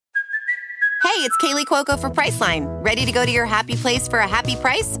Hey, it's Kaylee Cuoco for Priceline. Ready to go to your happy place for a happy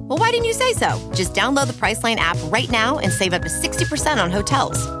price? Well, why didn't you say so? Just download the Priceline app right now and save up to 60% on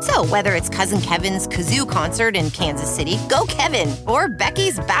hotels. So whether it's Cousin Kevin's Kazoo Concert in Kansas City, go Kevin, or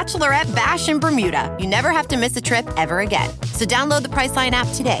Becky's Bachelorette Bash in Bermuda, you never have to miss a trip ever again. So download the Priceline app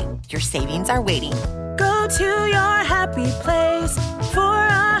today. Your savings are waiting. Go to your happy place for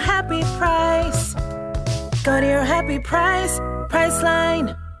a happy price. Go to your happy price,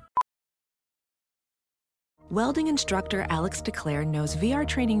 Priceline. Welding instructor Alex DeClaire knows VR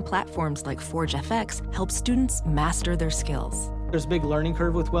training platforms like Forge FX help students master their skills. There's a big learning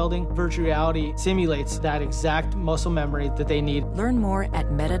curve with welding. Virtual reality simulates that exact muscle memory that they need. Learn more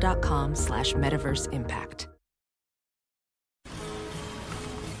at meta.com/metaverseimpact.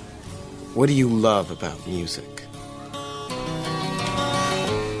 What do you love about music?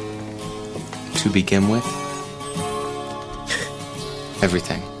 To begin with,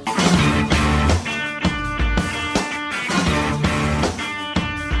 everything.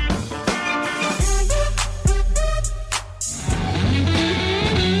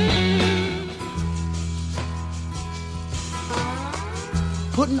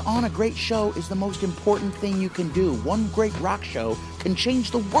 Putting on a great show is the most important thing you can do. One great rock show can change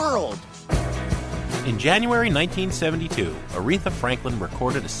the world. In January 1972, Aretha Franklin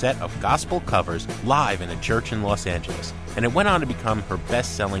recorded a set of gospel covers live in a church in Los Angeles, and it went on to become her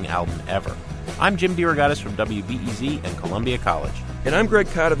best-selling album ever. I'm Jim DeRogatis from WBEZ and Columbia College. And I'm Greg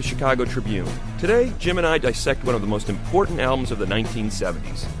Cott of the Chicago Tribune. Today, Jim and I dissect one of the most important albums of the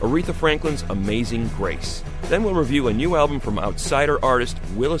 1970s, Aretha Franklin's Amazing Grace. Then we'll review a new album from outsider artist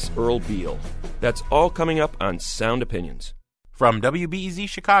Willis Earl Beal. That's all coming up on Sound Opinions. From WBEZ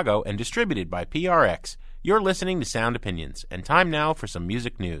Chicago and distributed by PRX, you're listening to Sound Opinions, and time now for some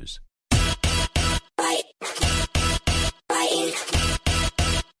music news.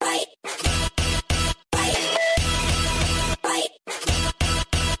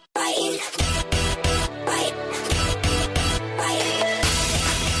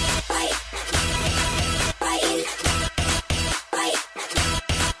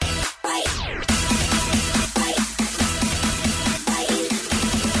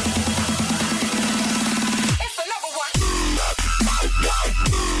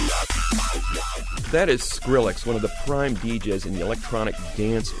 That is Skrillex, one of the prime DJs in the electronic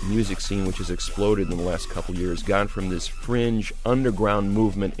dance music scene, which has exploded in the last couple years, gone from this fringe underground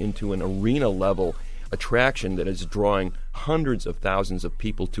movement into an arena-level attraction that is drawing hundreds of thousands of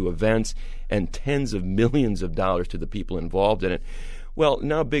people to events and tens of millions of dollars to the people involved in it. Well,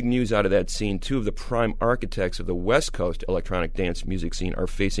 now big news out of that scene. Two of the prime architects of the West Coast electronic dance music scene are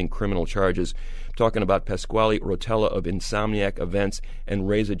facing criminal charges. I'm talking about Pasquale Rotella of Insomniac Events and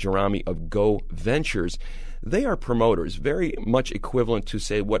Reza Jarami of Go Ventures. They are promoters, very much equivalent to,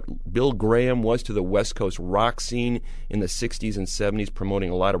 say, what Bill Graham was to the West Coast rock scene in the 60s and 70s,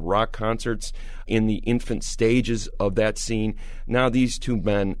 promoting a lot of rock concerts in the infant stages of that scene. Now these two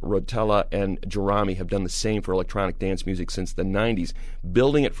men, Rotella and Jarami, have done the same for electronic dance music since the 90s,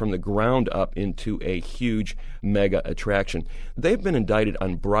 building it from the ground up into a huge mega attraction. They've been indicted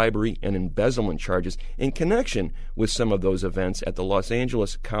on bribery and embezzlement charges in connection with some of those events at the Los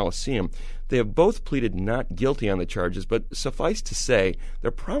Angeles Coliseum. They have both pleaded not guilty on the charges, but suffice to say,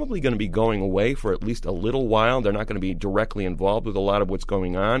 they're probably going to be going away for at least a little while. They're not going to be directly involved with a lot of what's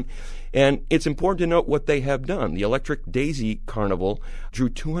going on. And it's important to note what they have done. The Electric Daisy Carnival drew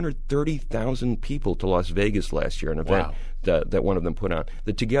 230,000 people to Las Vegas last year, an event that one of them put on.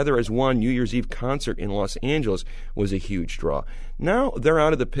 The Together as One New Year's Eve concert in Los Angeles was a huge draw. Now they're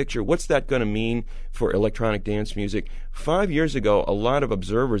out of the picture. What's that going to mean for electronic dance music? 5 years ago, a lot of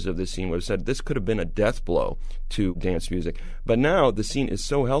observers of this scene would have said this could have been a death blow to dance music. But now the scene is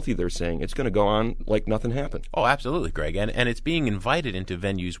so healthy, they're saying, it's going to go on like nothing happened. Oh, absolutely, Greg. And it's being invited into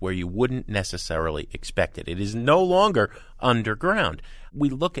venues where you wouldn't necessarily expect it. It is no longer underground. We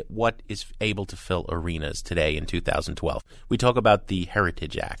look at what is able to fill arenas today in 2012. We talk about the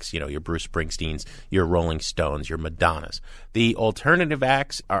heritage acts, your Bruce Springsteens, your Rolling Stones, your Madonnas. The alternative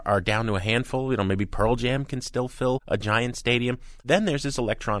acts are down to a handful. Maybe Pearl Jam can still fill a giant stadium. Then there's this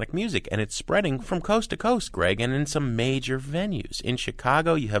electronic music, and it's spreading from coast to coast, Greg, and in some major venues. In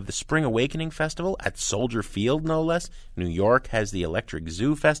Chicago, you have the Spring Awakening Festival at Soldier Field, no less. New York has the Electric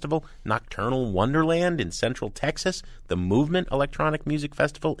Zoo Festival, Nocturnal Wonderland in Central Texas, the Movement Electronic Music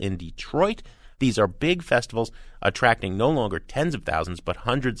Festival in Detroit. These are big festivals attracting no longer tens of thousands, but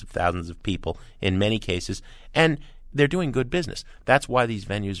hundreds of thousands of people in many cases, and they're doing good business. That's why these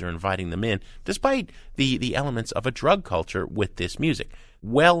venues are inviting them in, despite the elements of a drug culture with this music.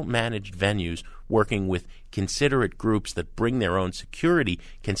 well-managed venues working with considerate groups that bring their own security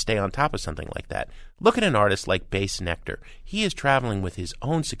can stay on top of something like that. Look at an artist like Bass Nectar. He is traveling with his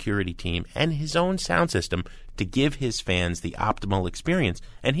own security team and his own sound system to give his fans the optimal experience,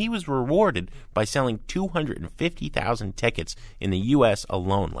 and he was rewarded by selling 250,000 tickets in the U.S.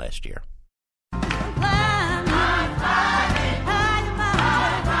 alone last year.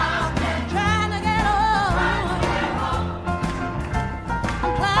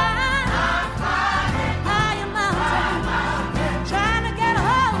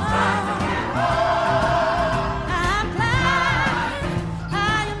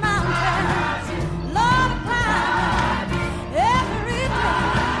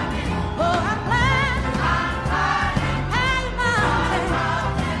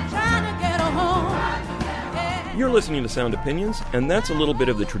 You're listening to Sound Opinions, and that's a little bit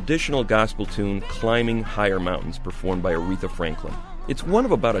of the traditional gospel tune Climbing Higher Mountains performed by Aretha Franklin. It's one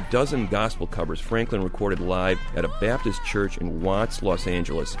of about a dozen gospel covers Franklin recorded live at a Baptist church in Watts, Los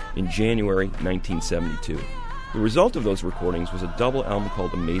Angeles in January 1972. The result of those recordings was a double album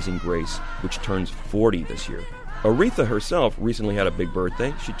called Amazing Grace, which turns 40 this year. Aretha herself recently had a big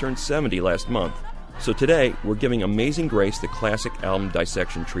birthday. She turned 70 last month. So today, we're giving Amazing Grace the classic album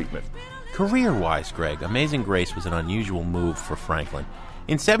dissection treatment. Career-wise, Greg, Amazing Grace was an unusual move for Franklin.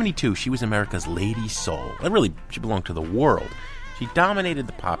 In 72, she was America's Lady Soul. And really, she belonged to the world. She dominated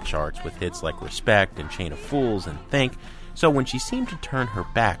the pop charts with hits like Respect and Chain of Fools and Think. So when she seemed to turn her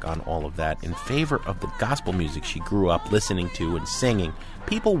back on all of that in favor of the gospel music she grew up listening to and singing,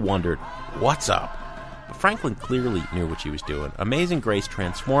 people wondered, what's up? But Franklin clearly knew what she was doing. Amazing Grace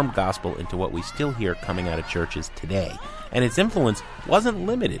transformed gospel into what we still hear coming out of churches today. And its influence wasn't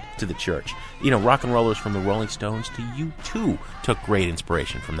limited to the church. You know, rock and rollers from the Rolling Stones to U2 took great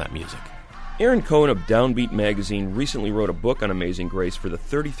inspiration from that music. Aaron Cohen of Downbeat magazine recently wrote a book on Amazing Grace for the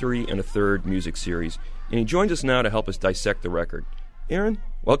 33 1/3 music series, and he joins us now to help us dissect the record. Aaron,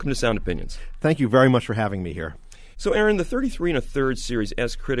 welcome to Sound Opinions. Thank you very much for having me here. So Aaron, the 33 1/3 series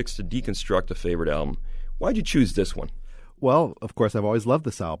asks critics to deconstruct a favorite album. Why'd you choose this one? Well, of course, I've always loved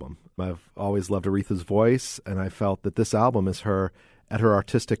this album. I've always loved Aretha's voice, and I felt that this album is her at her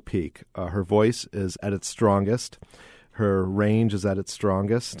artistic peak. Her voice is at its strongest. Her range is at its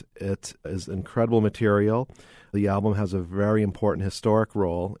strongest. It is incredible material. The album has a very important historic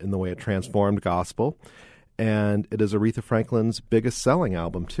role in the way it transformed gospel. And it is Aretha Franklin's biggest selling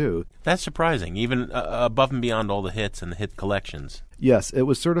album, too. That's surprising, even above and beyond all the hits and the hit collections. Yes, it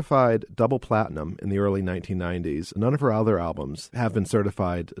was certified double platinum in the early 1990s. None of her other albums have been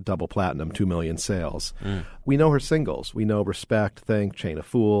certified double platinum, 2 million sales. We know her singles. We know Respect, Think, Chain of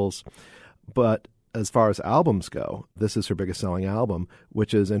Fools. But as far as albums go, this is her biggest selling album,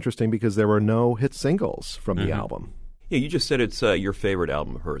 which is interesting because there were no hit singles from the album. Yeah, you just said it's your favorite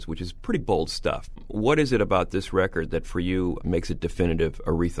album of hers, which is pretty bold stuff. What is it about this record that for you makes it definitive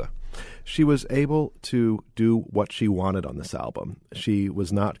Aretha? She was able to do what she wanted on this album. She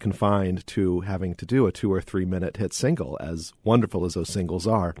was not confined to having to do a 2 or 3 minute hit single, as wonderful as those singles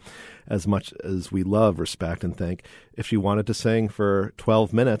are. As much as we love Respect and Think, if she wanted to sing for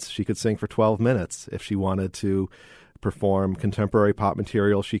 12 minutes, she could sing for 12 minutes. If she wanted to perform contemporary pop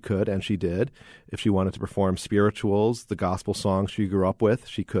material, she could, and she did. If she wanted to perform spirituals, the gospel songs she grew up with,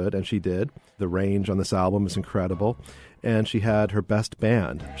 she could, and she did. The range on this album is incredible. And she had her best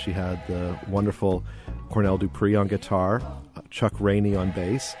band. She had the wonderful Cornell Dupree on guitar, Chuck Rainey on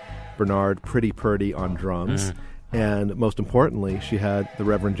bass, Bernard Pretty Purdy on drums, and most importantly, she had the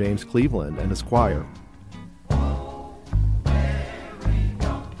Reverend James Cleveland and his choir.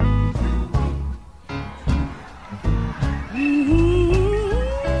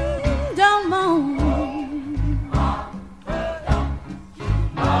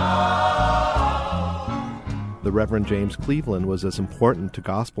 The Reverend James Cleveland was as important to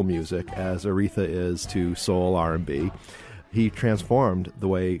gospel music as Aretha is to soul R&B. He transformed the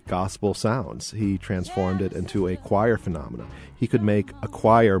way gospel sounds. He transformed it into a choir phenomenon. He could make a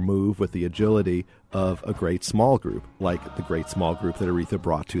choir move with the agility of a great small group, like the great small group that Aretha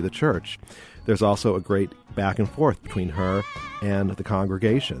brought to the church. There's also a great back and forth between her and the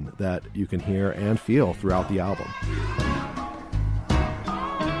congregation that you can hear and feel throughout the album.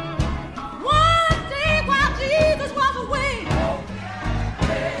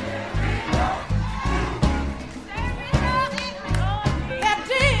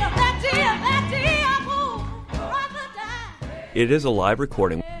 It is a live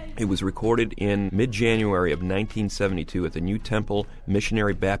recording. It was recorded in mid-January of 1972 at the New Temple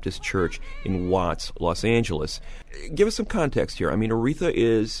Missionary Baptist Church in Watts, Los Angeles. Give us some context here. I mean, Aretha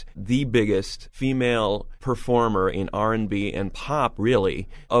is the biggest female performer in R&B and pop, really,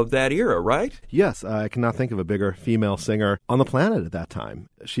 of that era, right? Yes, I cannot think of a bigger female singer on the planet at that time.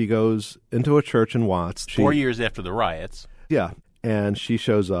 She goes into a church in Watts. 4 years after the riots. Yeah. And she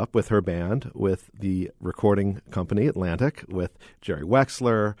shows up with her band, with the recording company Atlantic, with Jerry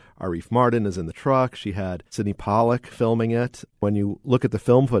Wexler. Arif Mardin is in the truck. She had Sidney Pollack filming it. When you look at the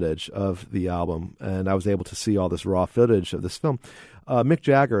film footage of the album, and I was able to see all this raw footage of this film, Mick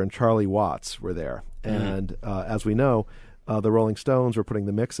Jagger and Charlie Watts were there. Mm-hmm. And as we know, the Rolling Stones were putting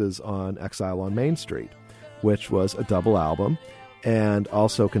the mixes on Exile on Main Street, which was a double album, and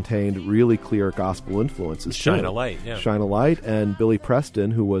also contained really clear gospel influences. Shine a Light, yeah. Shine a Light, and Billy Preston,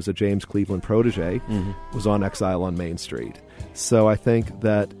 who was a James Cleveland protege, was on Exile on Main Street. So I think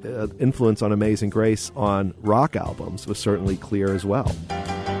that influence on Amazing Grace on rock albums was certainly clear as well.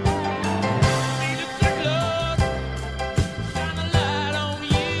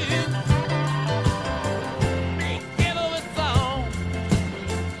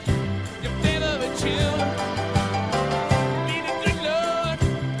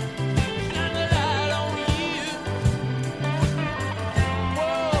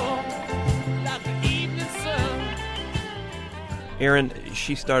 Aaron,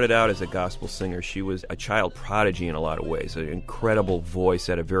 she started out as a gospel singer. She was a child prodigy in a lot of ways, an incredible voice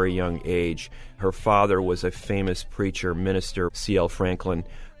at a very young age. Her father was a famous preacher, minister, C.L. Franklin.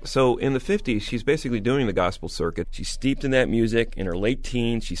 So in the 50s, she's basically doing the gospel circuit. She's steeped in that music. In her late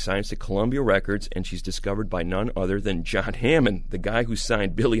teens, she signs to Columbia Records, and she's discovered by none other than John Hammond, the guy who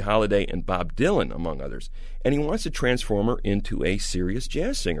signed Billie Holiday and Bob Dylan, among others. And he wants to transform her into a serious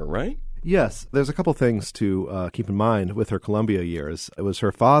jazz singer, right? Yes, there's a couple things to keep in mind with her Columbia years. It was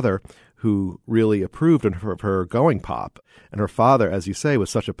her father who really approved of her going pop. And her father, as you say,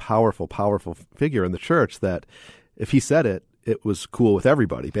 was such a powerful, powerful figure in the church that if he said it, it was cool with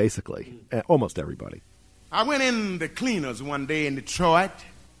everybody, basically, almost everybody. I went in the cleaners one day in Detroit.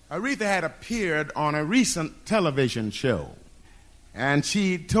 Aretha had appeared on a recent television show. And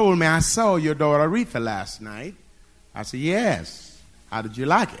she told me, "I saw your daughter Aretha last night." I said, "Yes. How did you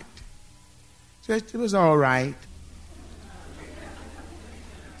like it?" It was all right.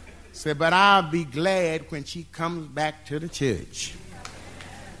 Said, "But I'll be glad when she comes back to the church."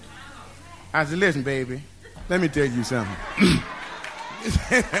 I said, "Listen, baby, let me tell you something."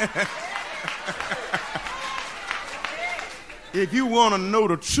 If you want to know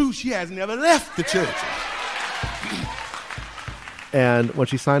the truth, she has never left the church. And when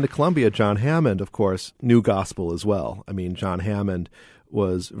she signed to Columbia, John Hammond, of course, knew gospel as well. I mean, John Hammond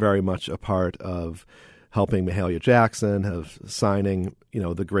was very much a part of helping Mahalia Jackson, of signing,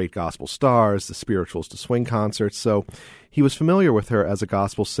 the great gospel stars, the Spirituals to Swing concerts. So he was familiar with her as a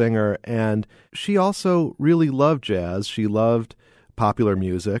gospel singer, and she also really loved jazz. She loved popular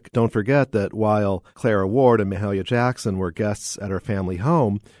music. Don't forget that while Clara Ward and Mahalia Jackson were guests at her family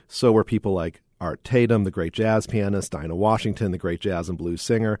home, so were people like Art Tatum, the great jazz pianist, Dinah Washington, the great jazz and blues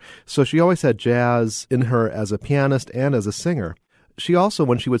singer. So she always had jazz in her as a pianist and as a singer. She also,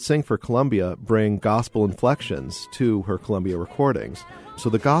 when she would sing for Columbia, bring gospel inflections to her Columbia recordings. So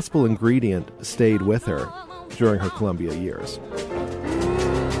the gospel ingredient stayed with her during her Columbia years.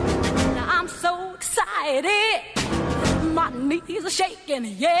 Now I'm so excited, my knees are shaking,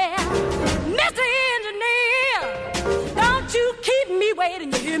 yeah. Mr. Engineer, don't you keep me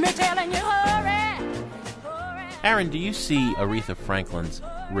waiting, you hear me telling you hurry. Aaron, do you see Aretha Franklin's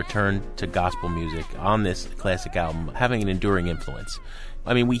return to gospel music on this classic album having an enduring influence?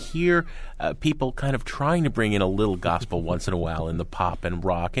 I mean, we hear people kind of trying to bring in a little gospel once in a while in the pop and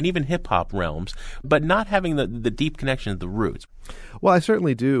rock and even hip-hop realms, but not having the deep connection to the roots. Well, I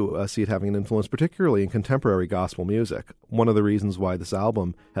certainly do see it having an influence, particularly in contemporary gospel music. One of the reasons why this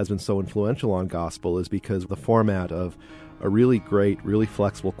album has been so influential on gospel is because the format of a really great, really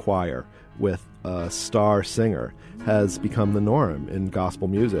flexible choir with a star singer has become the norm in gospel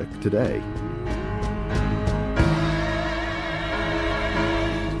music today.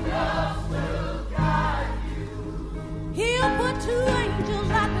 He'll put two angels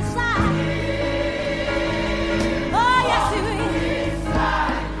right beside you. Oh, yes, he will.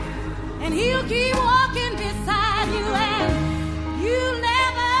 And he'll keep walking beside you, and you'll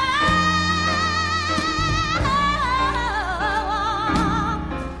never alone.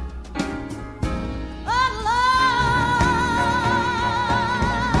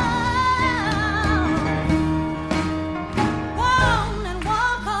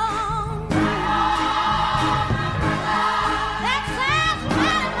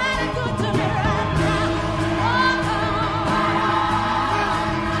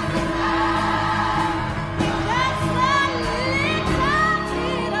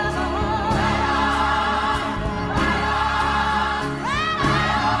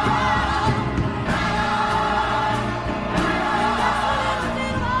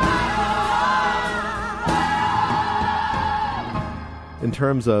 in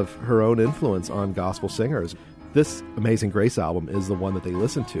terms of her own influence on gospel singers, this Amazing Grace album is the one that they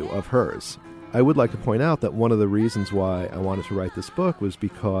listen to of hers. I would like to point out that one of the reasons why I wanted to write this book was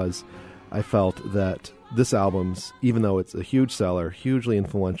because I felt that this album's, even though it's a huge seller, hugely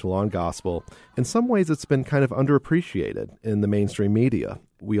influential on gospel, in some ways it's been kind of underappreciated in the mainstream media.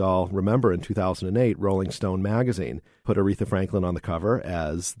 We all remember in 2008, Rolling Stone magazine put Aretha Franklin on the cover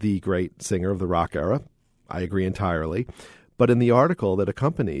as the great singer of the rock era. I agree entirely. But in the article that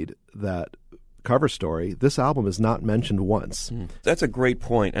accompanied that cover story, this album is not mentioned once. That's a great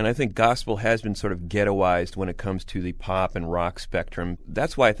point, and I think gospel has been sort of ghettoized when it comes to the pop and rock spectrum.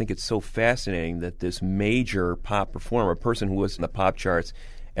 That's why I think it's so fascinating that this major pop performer, a person who was in the pop charts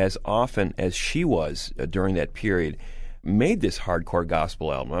as often as she was during that period, made this hardcore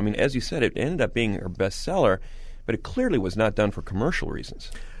gospel album. I mean, as you said, it ended up being her bestseller, but it clearly was not done for commercial reasons.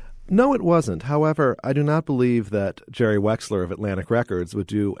 No, it wasn't. However, I do not believe that Jerry Wexler of Atlantic Records would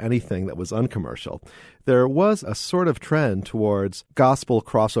do anything that was uncommercial. There was a sort of trend towards gospel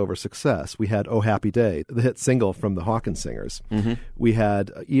crossover success. We had Oh Happy Day, the hit single from the Hawkins Singers. Mm-hmm. We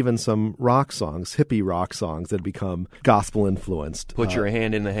had even some rock songs, hippie rock songs that had become gospel-influenced. Put your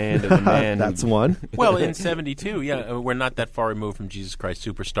hand in the hand of the man. That's one. Well, in 72, we're not that far removed from Jesus Christ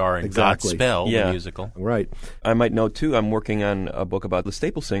Superstar and Godspell, the musical. Right. I might note, too, I'm working on a book about the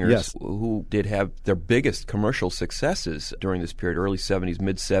Staple Singers, who did have their biggest commercial successes during this period, early 70s,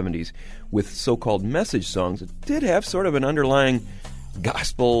 mid-70s, with so-called message songs that did have sort of an underlying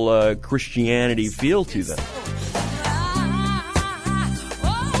gospel Christianity feel to them.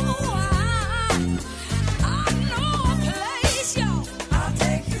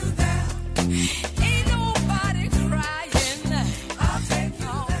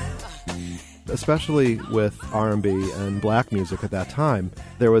 Especially with R&B and black music at that time,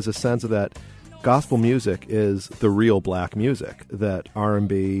 there was a sense of that gospel music is the real black music, that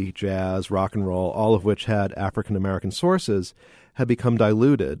R&B, jazz, rock and roll, all of which had African-American sources, had become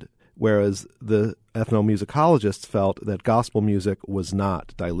diluted, whereas the ethnomusicologists felt that gospel music was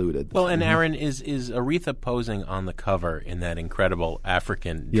not diluted. Well, and Aaron, is Aretha posing on the cover in that incredible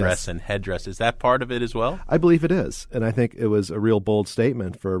African dress and headdress? Is that part of it as well? I believe it is, and I think it was a real bold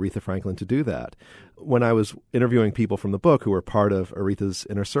statement for Aretha Franklin to do that. When I was interviewing people from the book who were part of Aretha's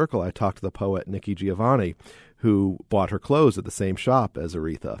inner circle, I talked to the poet Nikki Giovanni, who bought her clothes at the same shop as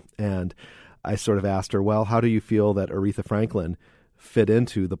Aretha, and I sort of asked her, well, how do you feel that Aretha Franklin fit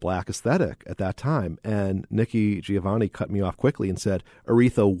into the black aesthetic at that time? And Nikki Giovanni cut me off quickly and said,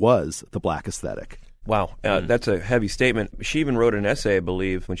 Aretha was the black aesthetic. Wow, that's a heavy statement. She even wrote an essay, I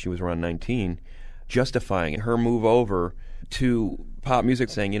believe, when she was around 19, justifying her move over to pop music,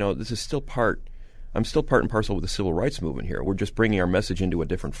 saying, this is still I'm still part and parcel with the civil rights movement here. We're just bringing our message into a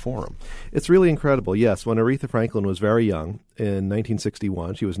different forum. It's really incredible. Yes, when Aretha Franklin was very young, in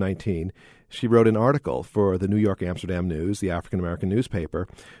 1961, she was 19, she wrote an article for the New York Amsterdam News, the African-American newspaper,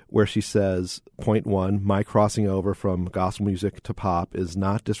 where she says, point one, my crossing over from gospel music to pop is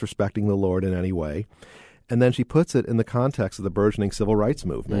not disrespecting the Lord in any way. And then she puts it in the context of the burgeoning civil rights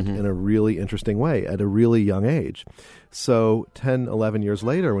movement in a really interesting way at a really young age. So 10, 11 years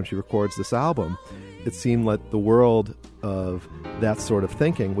later, when she records this album, it seemed like the world of that sort of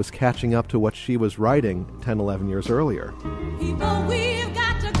thinking was catching up to what she was writing 10, 11 years earlier. People, we've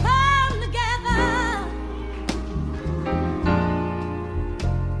got to come together,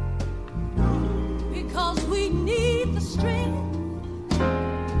 because we need the strength,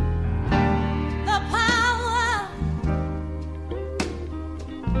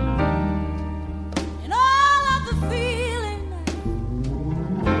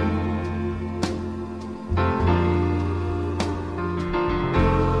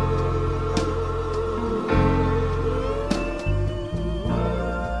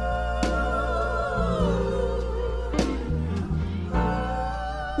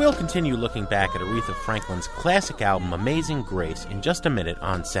 We'll continue looking back at Aretha Franklin's classic album Amazing Grace in just a minute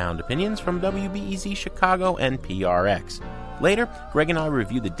on Sound Opinions from WBEZ Chicago and PRX. Later, Greg and I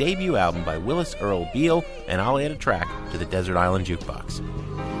review the debut album by Willis, Earl, Beal, and I'll add a track to the Desert Island Jukebox.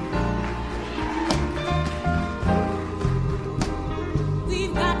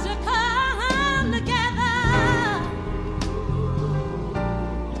 we've got to come together,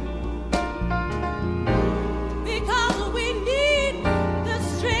 because we need the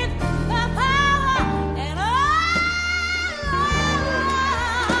strength, the power, and all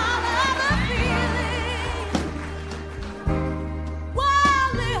of the feeling.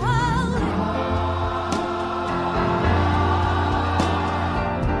 Wildly holy,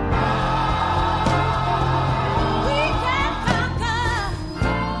 we can conquer.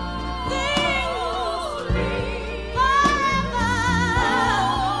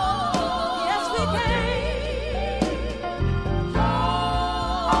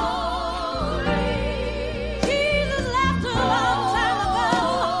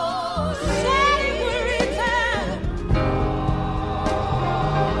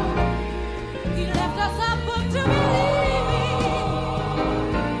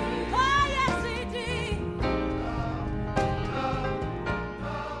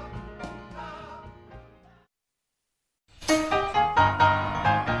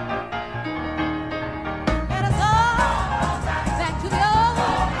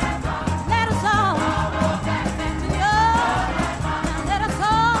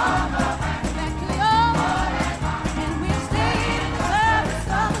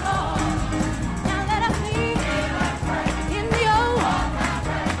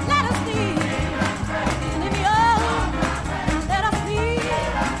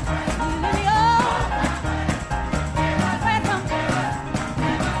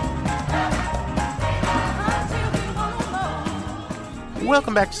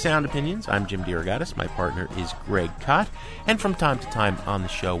 Welcome back to Sound Opinions. I'm Jim DeRogatis. My partner is Greg Kot. And from time to time on the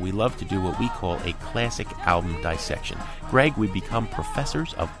show, we love to do what we call a classic album dissection. Greg, we become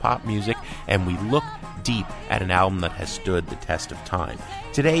professors of pop music, and we look deep at an album that has stood the test of time.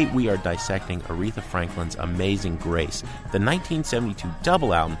 Today, we are dissecting Aretha Franklin's Amazing Grace, the 1972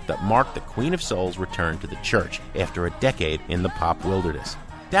 double album that marked the Queen of Soul's return to the church after a decade in the pop wilderness.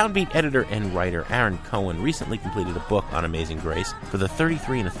 Downbeat editor and writer Aaron Cohen recently completed a book on Amazing Grace for the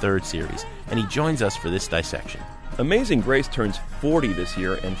 33 1/3 series, and he joins us for this dissection. Amazing Grace turns 40 this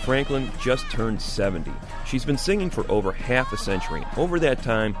year, and Franklin just turned 70. She's been singing for over half a century. Over that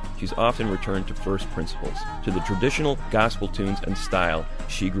time, she's often returned to first principles, to the traditional gospel tunes and style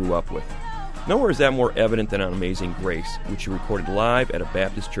she grew up with. Nowhere is that more evident than on Amazing Grace, which she recorded live at a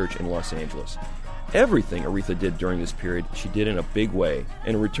Baptist church in Los Angeles. Everything Aretha did during this period, she did in a big way,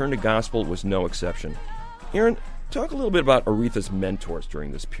 and a return to gospel was no exception. Aaron, talk a little bit about Aretha's mentors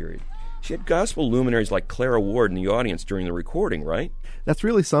during this period. She had gospel luminaries like Clara Ward in the audience during the recording, right? That's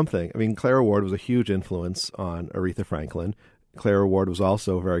really something. I mean, Clara Ward was a huge influence on Aretha Franklin. Clara Ward was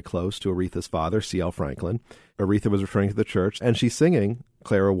also very close to Aretha's father, C.L. Franklin. Aretha was returning to the church, and she's singing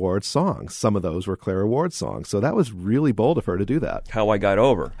Clara Ward's songs. Some of those were Clara Ward's songs. So that was really bold of her to do that. How I Got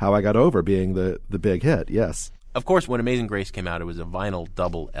Over. How I Got Over being the big hit, yes. Of course, when Amazing Grace came out, it was a vinyl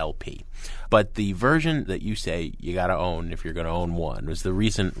double LP. But the version that you say you got to own, if you're going to own one, was the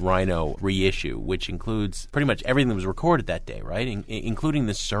recent Rhino reissue, which includes pretty much everything that was recorded that day, right? Including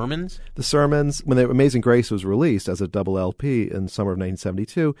the sermons? The sermons, when Amazing Grace was released as a double LP in summer of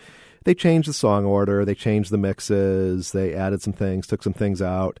 1972, they changed the song order, they changed the mixes, they added some things, took some things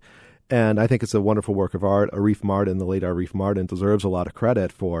out. And I think it's a wonderful work of art. Arif Mardin, the late Arif Mardin, deserves a lot of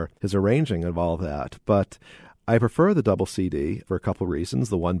credit for his arranging of all of that. But I prefer the double CD for a couple of reasons.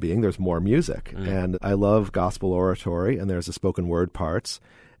 The one being there's more music. And I love gospel oratory, and there's the spoken word parts.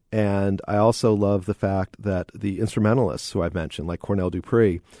 And I also love the fact that the instrumentalists who I've mentioned, like Cornell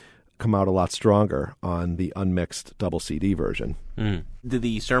Dupree, come out a lot stronger on the unmixed double CD version. Do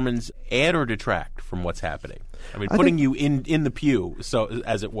the sermons add or detract from what's happening? I mean, putting you in the pew, so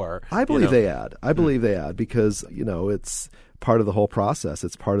as it were. I believe they add. I believe they add because, it's part of the whole process.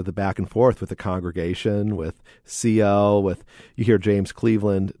 It's part of the back and forth with the congregation, with CL, you hear James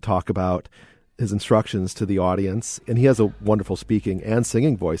Cleveland talk about his instructions to the audience, and he has a wonderful speaking and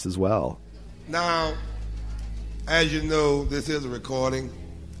singing voice as well. Now, as you know, this is a recording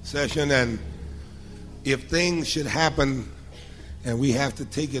session, and if things should happen and we have to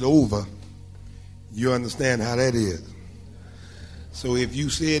take it over, you understand how that is. So if you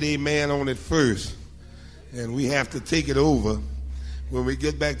said amen on it first and we have to take it over, when we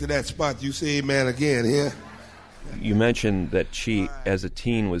get back to that spot, you say amen again here. You mentioned that she, as a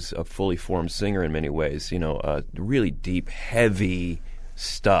teen, was a fully formed singer in many ways, really deep, heavy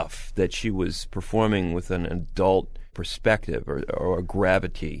stuff that she was performing with an adult perspective or a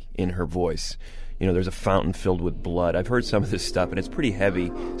gravity in her voice. There's a fountain filled with blood. I've heard some of this stuff, and it's pretty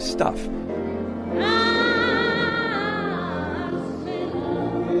heavy stuff.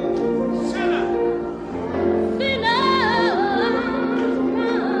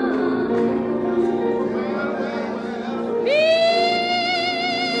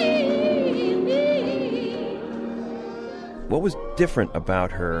 What was different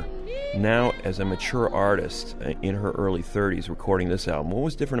about her now as a mature artist in her early 30s recording this album? What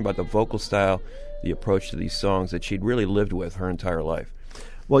was different about the vocal style, the approach to these songs that she'd really lived with her entire life?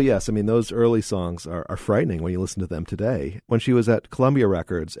 Well, yes. I mean, those early songs are frightening when you listen to them today. When she was at Columbia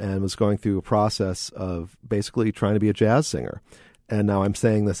Records and was going through a process of basically trying to be a jazz singer, and now I'm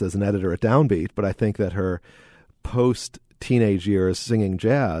saying this as an editor at Downbeat, but I think that her post-teenage years singing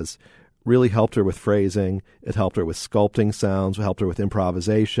jazz really helped her with phrasing. It helped her with sculpting sounds, helped her with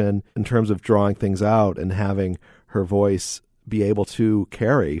improvisation in terms of drawing things out and having her voice be able to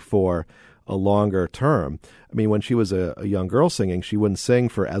carry for a longer term. I mean, when she was a young girl singing, she wouldn't sing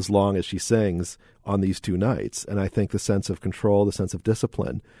for as long as she sings on these two nights. And I think the sense of control, the sense of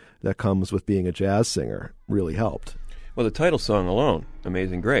discipline that comes with being a jazz singer really helped. Well, the title song alone,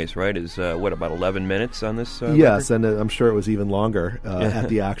 Amazing Grace, right, is, about 11 minutes on this Yes, record? and I'm sure it was even longer at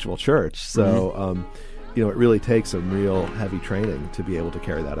the actual church. So, it really takes some real heavy training to be able to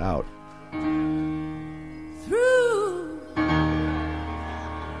carry that out.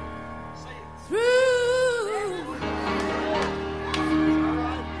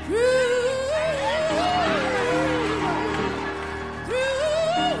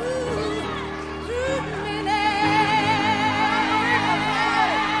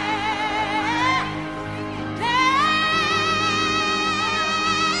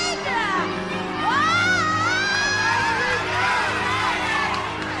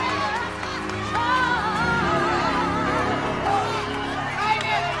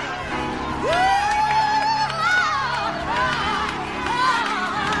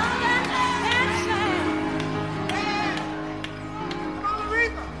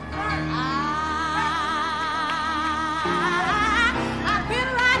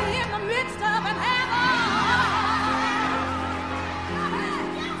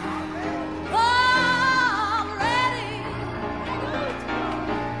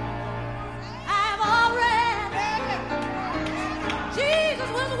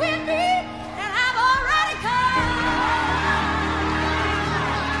 was with me, and I've already come.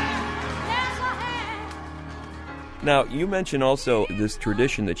 Yes, I have. Now, you mentioned also this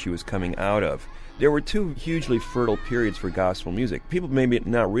tradition that she was coming out of. There were two hugely fertile periods for gospel music. People maybe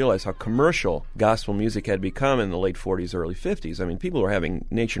not realize how commercial gospel music had become in the late 40s, early 50s. I mean, people were having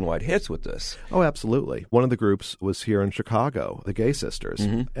nationwide hits with this. Oh, absolutely. One of the groups was here in Chicago, the Gay Sisters,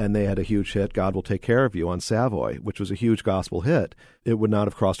 and they had a huge hit, God Will Take Care of You, on Savoy, which was a huge gospel hit. It would not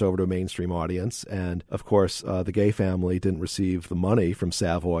have crossed over to a mainstream audience, and of course, the Gay family didn't receive the money from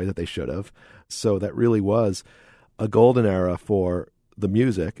Savoy that they should have. So that really was a golden era for the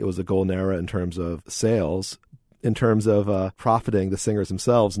music. It was a golden era in terms of sales. In terms of profiting the singers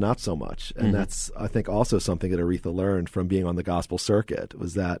themselves, not so much. And that's, I think, also something that Aretha learned from being on the gospel circuit,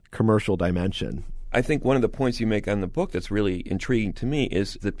 was that commercial dimension. I think one of the points you make on the book that's really intriguing to me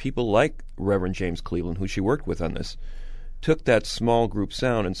is that people like Reverend James Cleveland, who she worked with on this, took that small group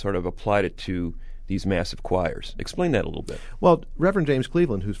sound and sort of applied it to these massive choirs. Explain that a little bit. Well, Reverend James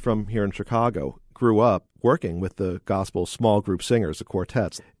Cleveland, who's from here in Chicago, grew up working with the gospel small group singers, the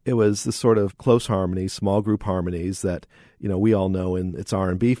quartets. It was this sort of close harmonies, small group harmonies that, you know, we all know in its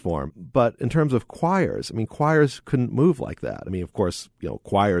R&B form. But in terms of choirs, I mean, choirs couldn't move like that. I mean, of course, you know,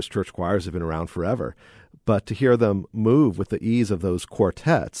 choirs, church choirs have been around forever. But to hear them move with the ease of those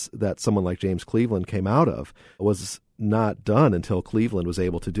quartets that someone like James Cleveland came out of was not done until Cleveland was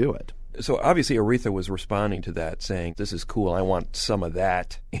able to do it. So obviously Aretha was responding to that, saying, this is cool, I want some of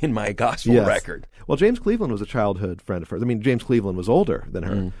that in my gospel record. Well, James Cleveland was a childhood friend of hers. I mean, James Cleveland was older than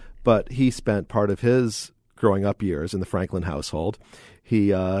her, but he spent part of his growing up years in the Franklin household. He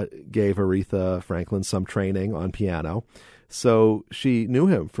gave Aretha Franklin some training on piano. So she knew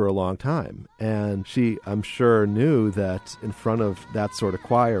him for a long time, and she, I'm sure, knew that in front of that sort of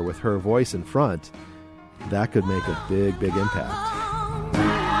choir with her voice in front, that could make a big, big impact.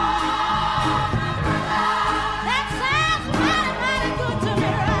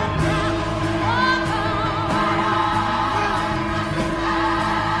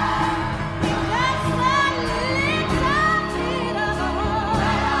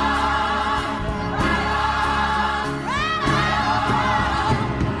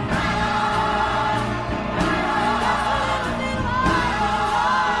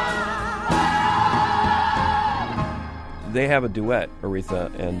 They have a duet,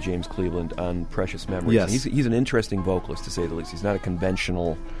 Aretha and James Cleveland, on Precious Memories. Yes. He's an interesting vocalist, to say the least. He's not a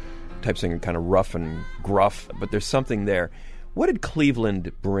conventional type singer, kind of rough and gruff, but there's something there. What did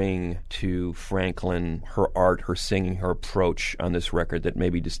Cleveland bring to Franklin, her art, her singing, her approach on this record that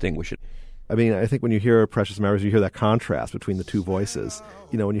maybe distinguish it? I mean, I think when you hear Precious Memories, you hear that contrast between the two voices.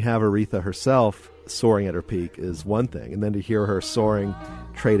 You know, when you have Aretha herself soaring at her peak is one thing, and then to hear her soaring,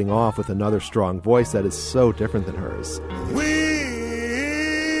 trading off with another strong voice that is so different than hers. When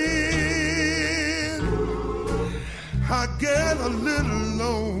I get a little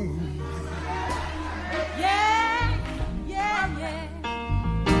low,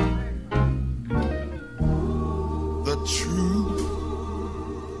 the truth.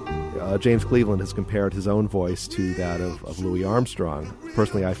 James Cleveland has compared his own voice to that of Louis Armstrong.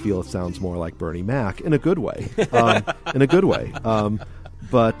 Personally, I feel it sounds more like Bernie Mac in a good way. In a good way.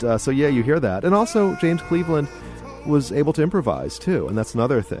 So yeah, you hear that. And also, James Cleveland was able to improvise, too, and that's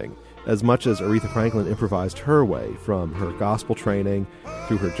another thing. As much as Aretha Franklin improvised her way from her gospel training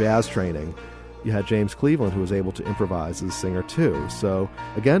through her jazz training, you had James Cleveland who was able to improvise as a singer, too. So,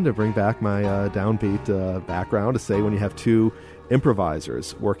 again, to bring back my downbeat background, to say when you have two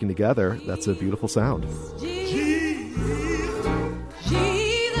improvisers working together, that's a beautiful sound.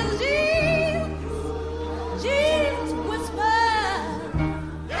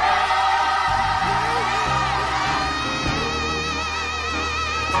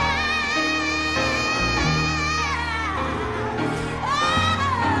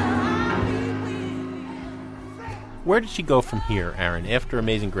 Where did she go from here, Aaron? After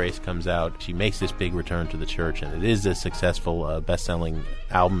Amazing Grace comes out, she makes this big return to the church, and it is a successful best-selling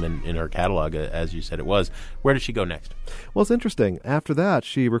album in her catalog, as you said it was. Where does she go next? Well, it's interesting. After that,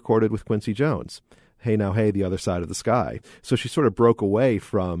 she recorded with Quincy Jones, Hey Now Hey, The Other Side of the Sky. So she sort of broke away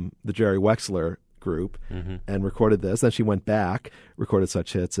from the Jerry Wexler group and recorded this. Then she went back, recorded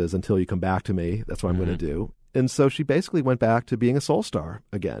such hits as Until You Come Back to Me, that's what I'm going to do. And so she basically went back to being a soul star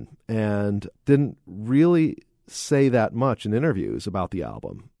again and didn't really say that much in interviews about the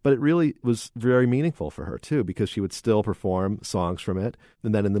album, but it really was very meaningful for her too, because she would still perform songs from it.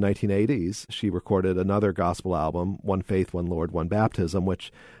 And then in the 1980s, she recorded another gospel album, One Faith, One Lord, One Baptism, which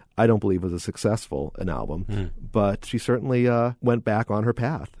I don't believe was an album, but she certainly went back on her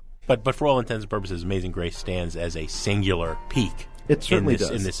path. But for all intents and purposes, Amazing Grace stands as a singular peak It certainly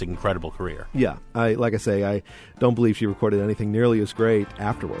does. In this incredible career. Yeah. Like I say, I don't believe she recorded anything nearly as great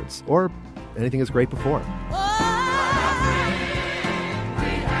afterwards or anything as great before.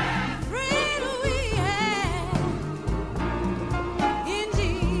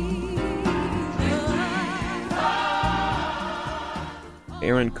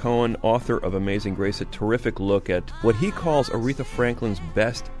 Aaron Cohen, author of Amazing Grace, a terrific look at what he calls Aretha Franklin's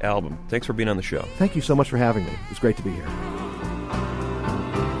best album. Thanks for being on the show. Thank you so much for having me. It's great to be here.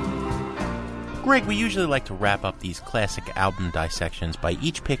 Greg, we usually like to wrap up these classic album dissections by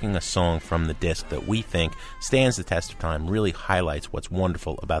each picking a song from the disc that we think stands the test of time, really highlights what's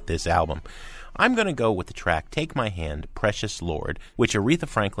wonderful about this album. I'm going to go with the track Take My Hand, Precious Lord, which Aretha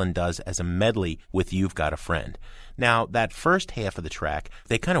Franklin does as a medley with You've Got a Friend. Now, that first half of the track,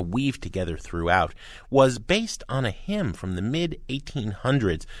 they kind of weave together throughout, was based on a hymn from the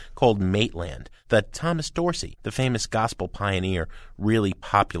mid-1800s called Maitland that Thomas Dorsey, the famous gospel pioneer, really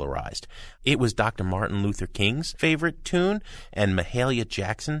popularized. It was Dr. Martin Luther King's favorite tune, and Mahalia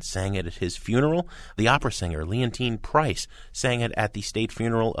Jackson sang it at his funeral. The opera singer Leontine Price sang it at the state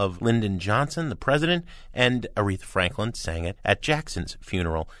funeral of Lyndon Johnson, the president, and Aretha Franklin sang it at Jackson's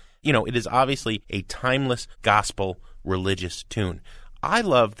funeral. You know, it is obviously a timeless gospel religious tune. I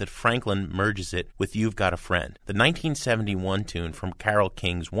love that Franklin merges it with You've Got a Friend, the 1971 tune from Carole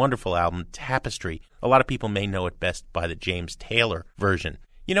King's wonderful album Tapestry. A lot of people may know it best by the James Taylor version.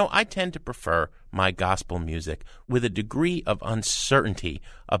 You know, I tend to prefer my gospel music with a degree of uncertainty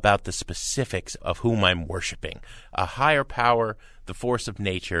about the specifics of whom I'm worshiping. A higher power, the force of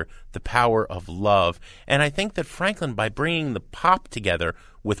nature, the power of love. And I think that Franklin, by bringing the pop together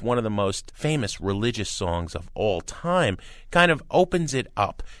with one of the most famous religious songs of all time, kind of opens it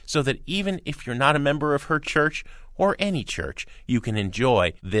up so that even if you're not a member of her church or any church, you can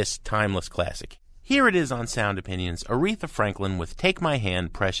enjoy this timeless classic. Here it is on Sound Opinions, Aretha Franklin with Take My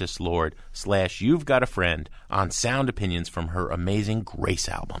Hand, Precious Lord / You've Got a Friend on Sound Opinions from her Amazing Grace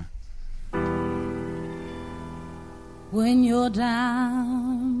album. When you're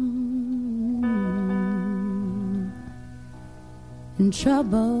down in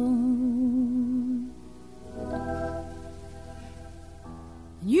trouble,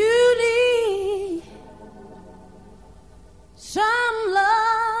 you need some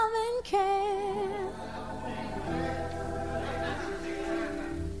love and care.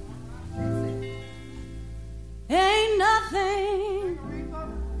 Ain't nothing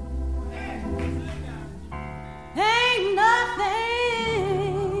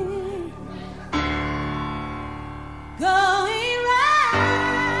going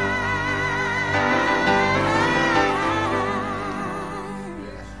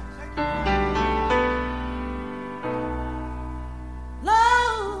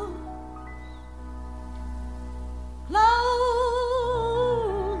close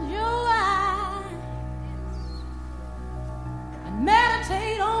your eyes and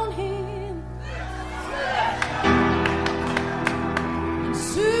meditate on Him. And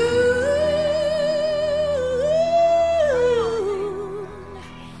soon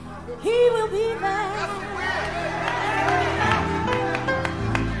He will be there.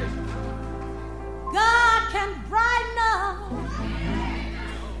 God can brighten up.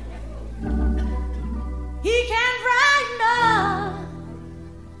 He can brighten up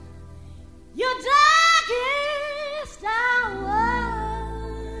your darkest hour.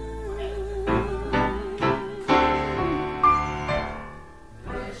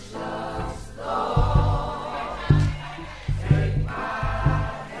 Precious Lord, take my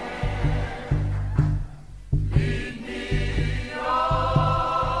hand, lead me on,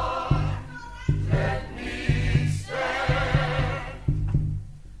 let me stand.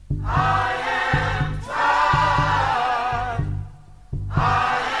 I am tired, I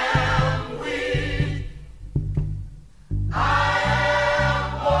am weak, I am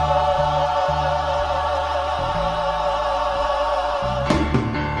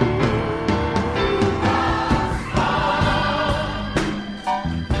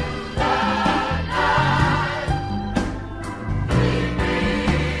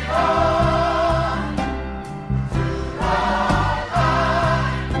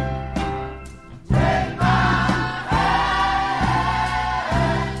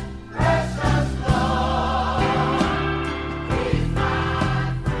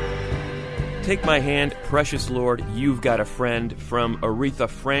Take My Hand, Precious Lord, You've Got a Friend from Aretha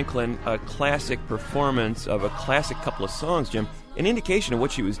Franklin, a classic performance of a classic couple of songs, Jim. an indication of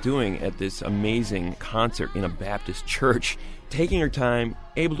what she was doing at this amazing concert in a Baptist church, taking her time,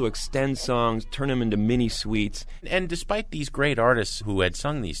 able to extend songs, turn them into mini suites. And despite these great artists who had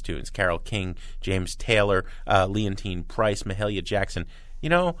sung these tunes, Carole King, James Taylor, Leontine Price, Mahalia Jackson, you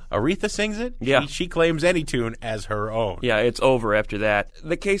know, Aretha sings it. Yeah. She claims any tune as her own. Yeah, it's over after that.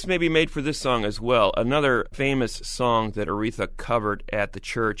 The case may be made for this song as well. Another famous song that Aretha covered at the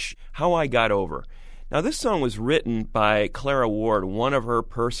church, How I Got Over. Now, this song was written by Clara Ward, one of her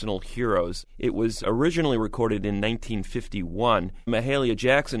personal heroes. It was originally recorded in 1951. Mahalia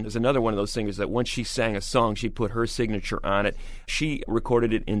Jackson is another one of those singers that once she sang a song, she put her signature on it. She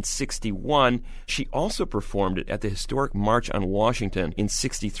recorded it in 61. She also performed it at the historic March on Washington in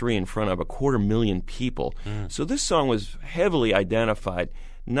 63 in front of 250,000 people. So this song was heavily identified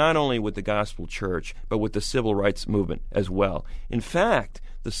not only with the gospel church, but with the civil rights movement as well. In fact,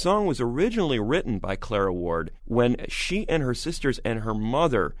 the song was originally written by Clara Ward when she and her sisters and her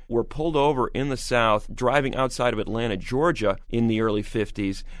mother were pulled over in the South, driving outside of Atlanta, Georgia, in the early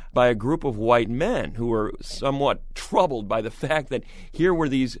 50s by a group of white men who were somewhat troubled by the fact that here were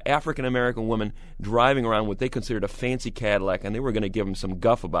these African-American women driving around what they considered a fancy Cadillac, and they were going to give them some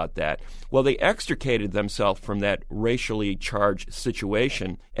guff about that. Well, they extricated themselves from that racially charged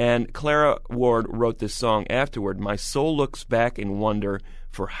situation, and Clara Ward wrote this song afterward, My Soul Looks Back in Wonder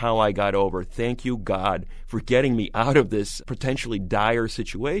for How I Got Over. Thank you, God, for getting me out of this potentially dire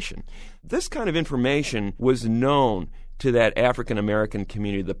situation. This kind of information was known to that African-American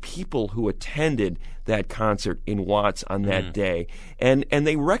community, the people who attended that concert in Watts on that day, and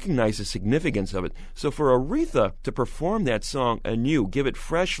they recognized the significance of it. So for Aretha to perform that song anew, give it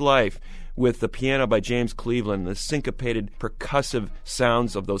fresh life with the piano by James Cleveland, the syncopated percussive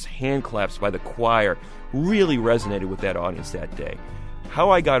sounds of those hand claps by the choir, really resonated with that audience that day.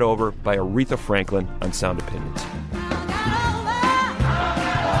 How I Got Over by Aretha Franklin on Sound Opinions.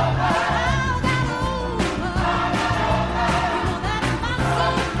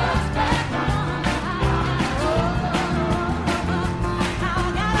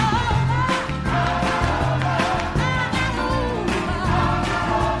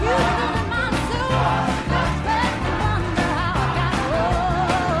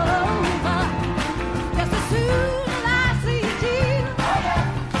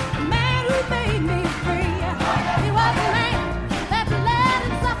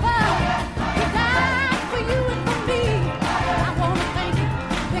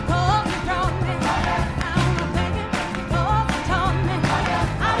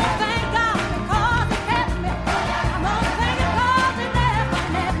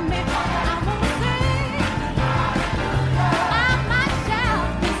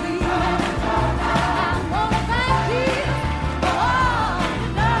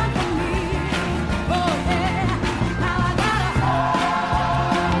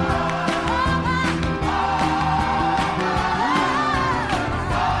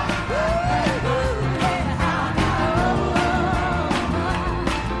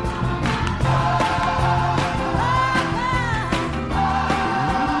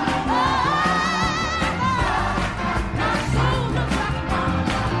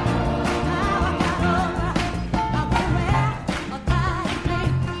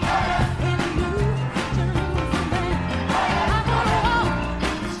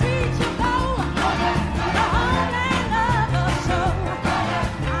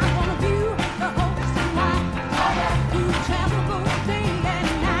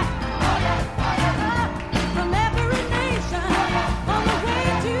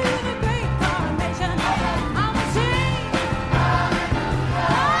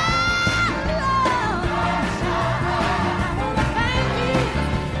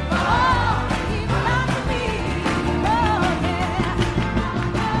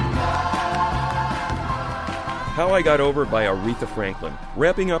 How I Got Over by Aretha Franklin,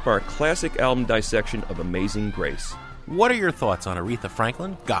 wrapping up our classic album dissection of Amazing Grace. What are your thoughts on Aretha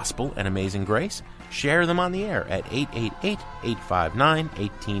Franklin, Gospel, and Amazing Grace? Share them on the air at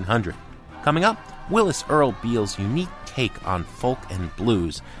 888-859-1800. Coming up, Willis Earl Beal's unique take on folk and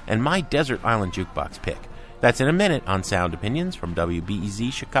blues, and my Desert Island Jukebox pick. That's in a minute on Sound Opinions from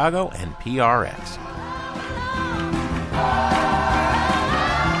WBEZ Chicago and PRX.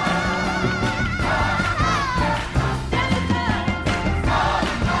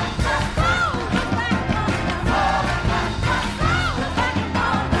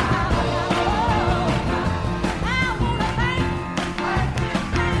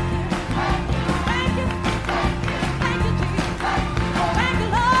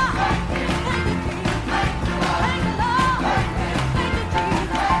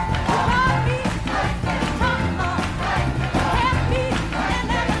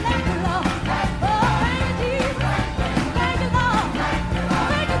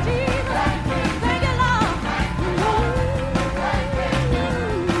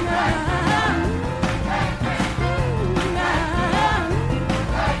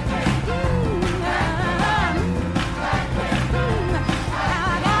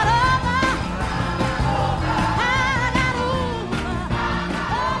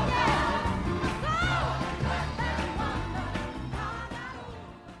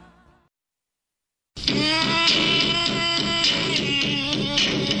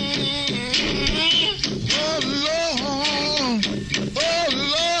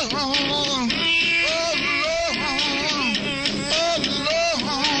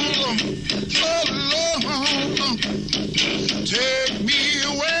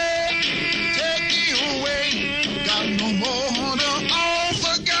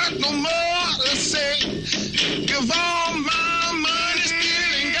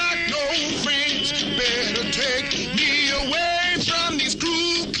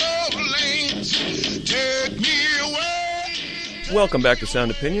 Welcome back to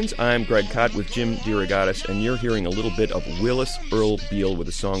Sound Opinions. I'm Greg Kot with Jim DeRogatis, and you're hearing a little bit of Willis Earl Beal with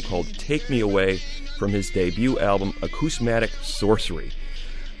a song called Take Me Away from his debut album, Acousmatic Sorcery.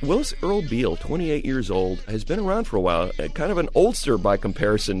 Willis Earl Beal, 28 years old, has been around for a while, kind of an oldster by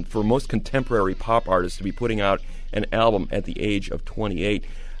comparison for most contemporary pop artists to be putting out an album at the age of 28.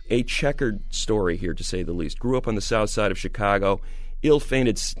 A checkered story here, to say the least. Grew up on the south side of Chicago,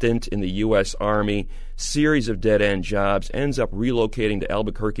 ill-fated stint in the U.S. Army, series of dead-end jobs, ends up relocating to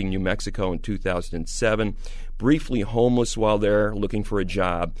Albuquerque, New Mexico in 2007, briefly homeless while there, looking for a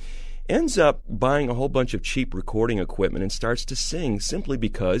job, ends up buying a whole bunch of cheap recording equipment and starts to sing simply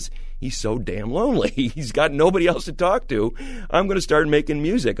because he's so damn lonely. He's got nobody else to talk to. I'm going to start making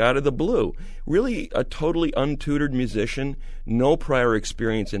music out of the blue. Really a totally untutored musician, no prior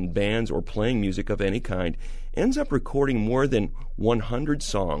experience in bands or playing music of any kind, ends up recording more than 100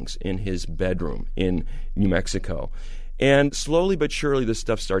 songs in his bedroom in New Mexico. And slowly but surely, this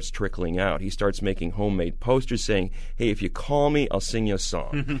stuff starts trickling out. He starts making homemade posters saying, hey, if you call me, I'll sing you a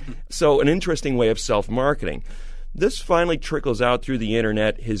song. So an interesting way of self-marketing. This finally trickles out through the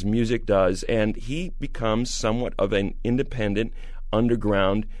internet, his music does, and he becomes somewhat of an independent,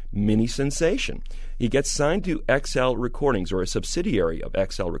 underground mini sensation. He gets signed to XL Recordings, or a subsidiary of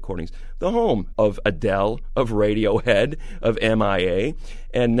XL Recordings, the home of Adele, of Radiohead, of MIA,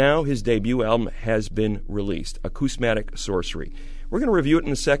 and now his debut album has been released, Acousmatic Sorcery. We're going to review it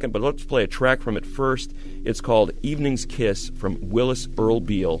in a second, but let's play a track from it first. It's called Evening's Kiss from Willis Earl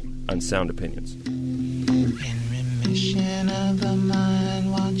Beal on Sound Opinions. In remission of the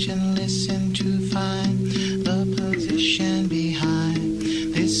mind, watch and listen to find the position behind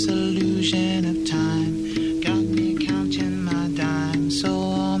this illusion of time. Got me counting my dimes, so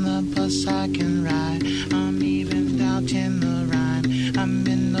on the bus I can ride. I'm even doubting the rhyme. I'm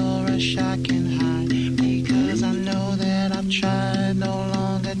in no rush, I can hide, because I know that I've tried, no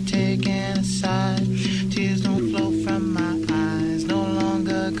longer taking a side. Tears don't flow from my eyes, no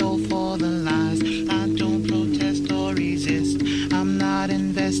longer go for the lies. I don't protest or resist, I'm not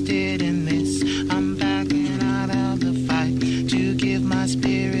invested in this. I'm backing out of the fight to give my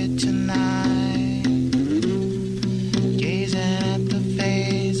spirit tonight. Gazing at the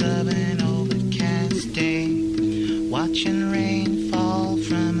phase of an overcast day, watching rain fall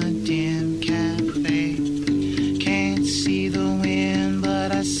from a dim cafe. Can't see the wind,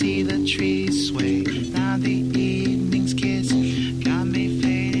 but I see the trees sway. Now the evening's kiss got me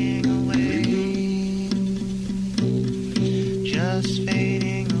fading away, just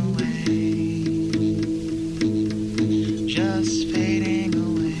fading away, just fading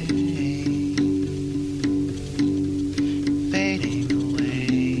away, fading away.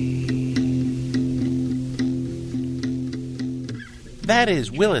 That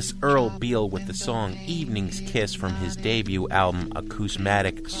is Willis Earl Beal with the song Evening's Kiss from his debut album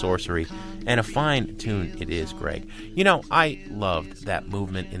Acousmatic Sorcery. And a fine tune it is, Greg. You know, I loved that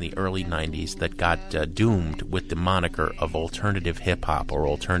movement in the early 90s that got doomed with the moniker of alternative hip-hop or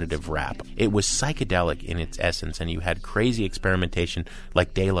alternative rap. It was psychedelic in its essence, and you had crazy experimentation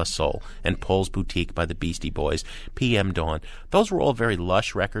like De La Soul and Paul's Boutique by the Beastie Boys, PM Dawn. Those were all very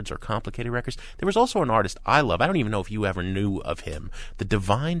lush records or complicated records. There was also an artist I love. I don't even know if you ever knew of him, the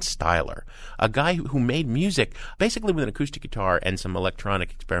Divine Styler, a guy who made music basically with an acoustic guitar and some electronic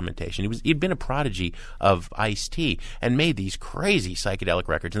experimentation. He'd been a prodigy of Ice-T and made these crazy psychedelic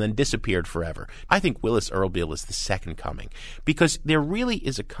records and then disappeared forever. I think Willis Earl Beal is the second coming because there really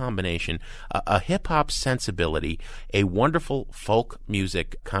is a combination, a hip-hop sensibility, a wonderful folk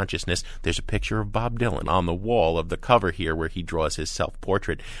music consciousness. There's a picture of Bob Dylan on the wall of the cover here where he draws his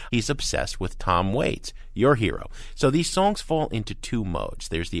self-portrait. He's obsessed with Tom Waits, your hero. So these songs fall into two modes.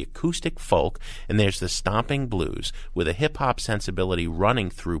 There's the acoustic folk and there's the stomping blues with a hip-hop sensibility running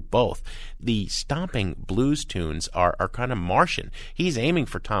through both. The stomping blues tunes are kind of Martian. He's aiming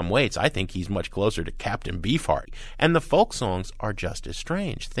for Tom Waits. I think he's much closer to Captain Beefheart. And the folk songs are just as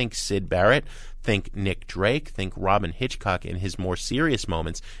strange. Think Syd Barrett, Think Nick Drake, think Robin Hitchcock in his more serious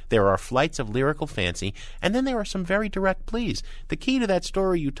moments. There are flights of lyrical fancy, and then there are some very direct pleas. The key to that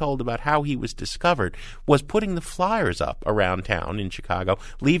story you told about how he was discovered was putting the flyers up around town in Chicago,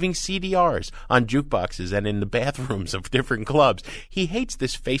 leaving CDRs on jukeboxes and in the bathrooms of different clubs. He hates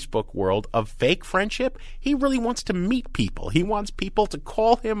this Facebook world of fake friendship. He really wants to meet people. He wants people to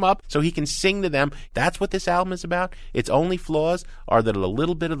call him up so he can sing to them. That's what this album is about. Its only flaws are that a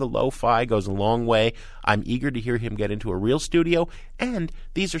little bit of the lo-fi goes a long way. I'm eager to hear him get into a real studio, and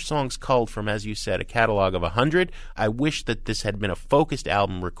these are songs culled from, as you said, a catalog of 100. I wish that this had been a focused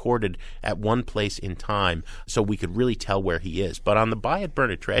album recorded at one place in time so we could really tell where he is. But on the buy it,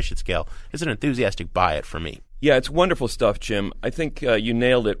 burn it, trash it scale, it's an enthusiastic buy it for me. Yeah, it's wonderful stuff, Jim. I think you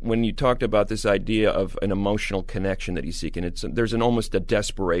nailed it when you talked about this idea of an emotional connection that he's seeking. There's almost a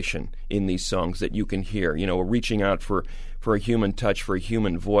desperation in these songs that you can hear, reaching out for a human touch, for a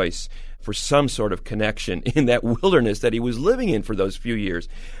human voice, for some sort of connection in that wilderness that he was living in for those few years.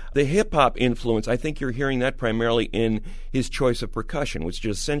 The hip-hop influence, I think you're hearing that primarily in his choice of percussion, which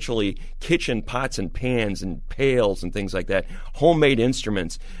is essentially kitchen pots and pans and pails and things like that, homemade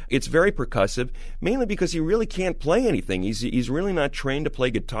instruments. It's very percussive, mainly because he really can't play anything. He's really not trained to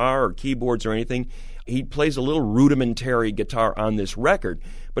play guitar or keyboards or anything. He plays a little rudimentary guitar on this record,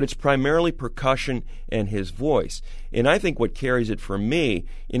 but it's primarily percussion and his voice. And I think what carries it for me,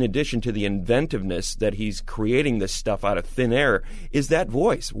 in addition to the inventiveness that he's creating this stuff out of thin air, is that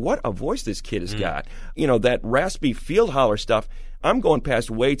voice. What a voice this kid has got. That raspy field holler stuff. I'm going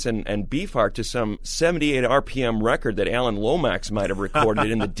past Waits and Beefheart to some 78 RPM record that Alan Lomax might have recorded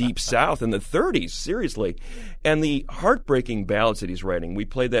in the Deep South in the 30s, seriously. And the heartbreaking ballads that he's writing. We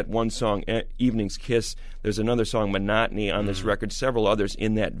played that one song, Evening's Kiss. There's another song, Monotony, on this record, several others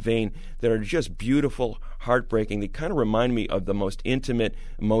in that vein that are just beautiful, heartbreaking. They kind of remind me of the most intimate,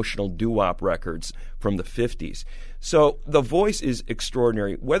 emotional doo-wop records from the 50s. So the voice is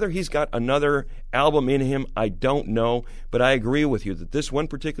extraordinary. Whether he's got another album in him, I don't know, but I agree with you that this one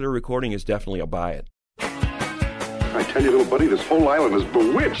particular recording is definitely a buy it. I tell you, little buddy, this whole island is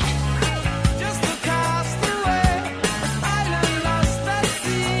bewitched.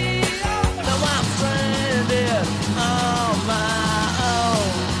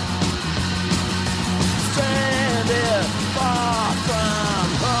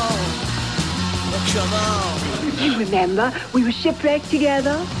 Come on. You remember, we were shipwrecked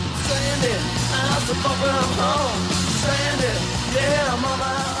together.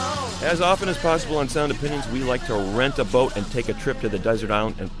 As often as possible on Sound Opinions, we like to rent a boat and take a trip to the desert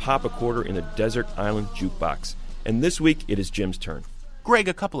island and pop a quarter in the desert island jukebox. And this week, it is Jim's turn. Greg,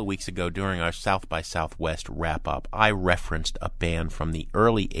 a couple of weeks ago during our South by Southwest wrap-up, I referenced a band from the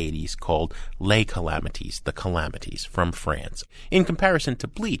early 80s called Les Calamities, the Calamities, from France. In comparison to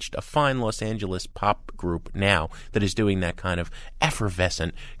Bleached, a fine Los Angeles pop group now that is doing that kind of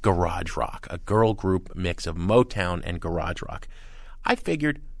effervescent garage rock, a girl group mix of Motown and garage rock. I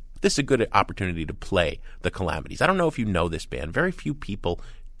figured this is a good opportunity to play the Calamities. I don't know if you know this band. Very few people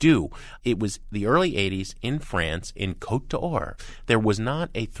do. It was the early 80s in France, in Côte d'Or. There was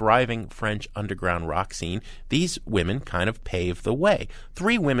not a thriving French underground rock scene. These women kind of paved the way.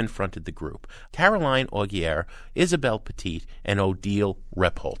 3 women fronted the group: Caroline Augier, Isabelle Petit, and Odile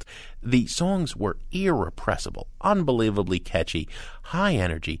Repholt. The songs were irrepressible, unbelievably catchy, high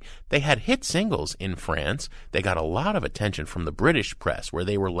energy. They had hit singles in France. They got a lot of attention from the British press, where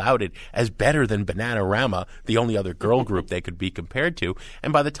they were lauded as better than Bananarama, the only other girl group they could be compared to.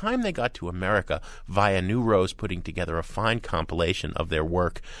 And by the time they got to America, via New Rose putting together a fine compilation of their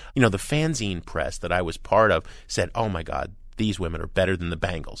work, the fanzine press that I was part of said, oh my God, these women are better than the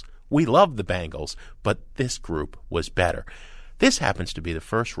Bangles. We love the Bangles, but this group was better. This happens to be the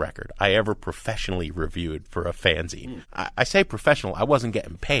first record I ever professionally reviewed for a fanzine. I say professional. I wasn't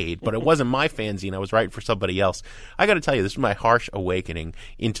getting paid, but it wasn't my fanzine. I was writing for somebody else. I got to tell you, this was my harsh awakening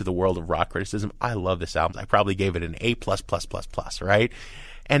into the world of rock criticism. I love this album. I probably gave it an A++++, right?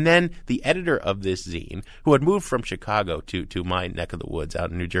 And then the editor of this zine, who had moved from Chicago to my neck of the woods out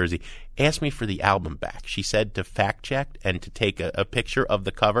in New Jersey, asked me for the album back. She said to fact check and to take a picture of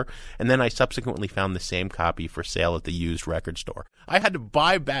the cover, and then I subsequently found the same copy for sale at the used record store. I had to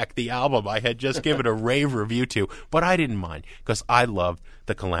buy back the album I had just given a rave review to, but I didn't mind because I loved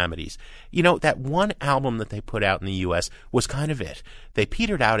the Calamities. That one album that they put out in the U.S. was kind of it. They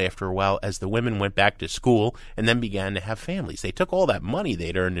petered out after a while as the women went back to school and then began to have families. They took all that money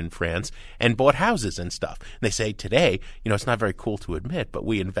they'd earned in France and bought houses and stuff. And they say today, it's not very cool to admit, but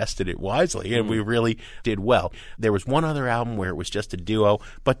we invested it wisely and we really did well. There was one other album where it was just a duo,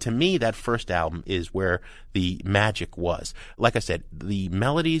 but to me, that first album is where the magic was. Like I said, the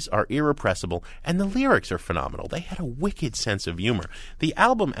melodies are irrepressible and the lyrics are phenomenal. They had a wicked sense of humor. The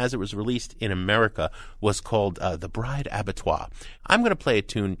album, as it was released in America, was called The Bride Abattoir. I'm going to play a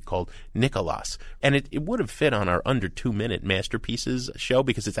tune called Nicolas, and it would have fit on our under 2-minute Masterpieces show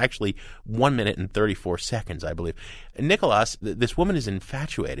because it's actually 1 minute and 34 seconds, I believe. Nicolas, this woman is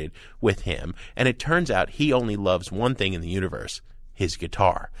infatuated with him, and it turns out he only loves one thing in the universe: his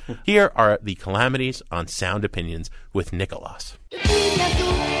guitar. Here are the Calamities on Sound Opinions with Nicolas.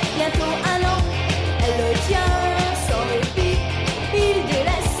 Bientôt un an, elle le tient sans répit. Il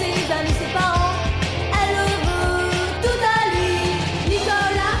délaisse ses amis, ses parents. Elle veut tout à lui.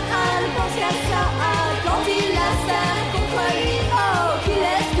 Nicolas, elle pense qu'à ça. Quand il la serre contre lui, oh, qu'il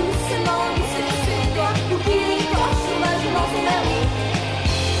laisse doucement glisser ses doigts. Ou qu'il écorche sauvagement son vernis.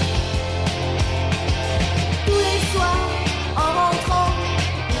 Tous les soirs, en rentrant,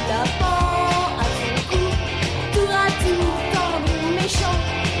 il la pend à son cou. Tour à tour, tendu, méchant,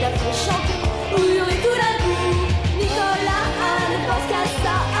 il la fait chanter ou hurler tout d'un coup. Nicolas ne pense qu'à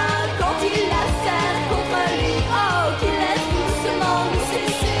ça quand il la serre contre lui. Oh, qu'il laisse doucement glisser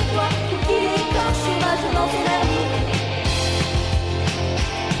ses doigts ou qu'il écorche sauvagement son vernis.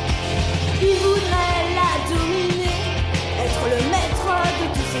 Il voudrait la dominer, être le maître de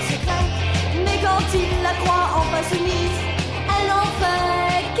tous ses secrets. Mais quand il la croit enfin soumise, elle n'en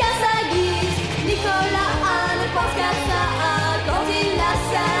fait qu'à sa guise. Nicolas ne pense qu'à ça quand il la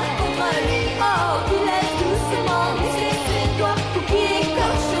serre contre lui. Oh, qu'il laisse doucement glisser ses doigts ou qu'il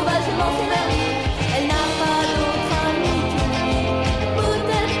écorche sauvagement son vernis. Elle n'a pas d'autre ami que lui.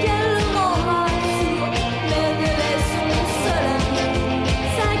 Peut-être qu'elle le rendra ici, mais elle est son seul ami.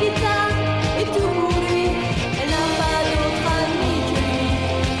 Sa guitare est tout pour lui. Elle n'a pas d'autre ami que lui.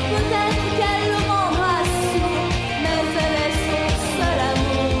 Peut-être qu'elle le rendra sourd, mais elle est son seul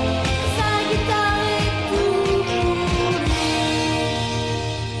amour. Sa guitare est tout pour lui.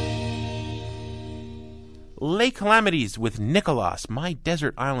 Les Calamities with Nicolas, my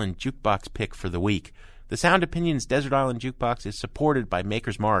Desert Island Jukebox pick for the week. The Sound Opinions Desert Island Jukebox is supported by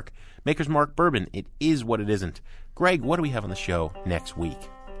Maker's Mark. Maker's Mark Bourbon, it is what it isn't. Greg, what do we have on the show next week?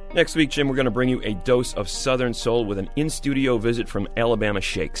 Next week, Jim, we're going to bring you a dose of Southern Soul with an in-studio visit from Alabama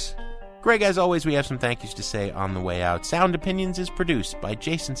Shakes. Greg, as always, we have some thank yous to say on the way out. Sound Opinions is produced by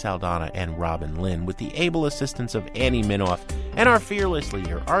Jason Saldana and Robin Lynn with the able assistance of Annie Minoff and our fearless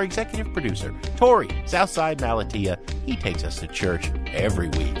leader, our executive producer, Tori Southside Malatia. He takes us to church every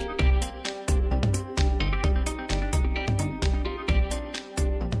week.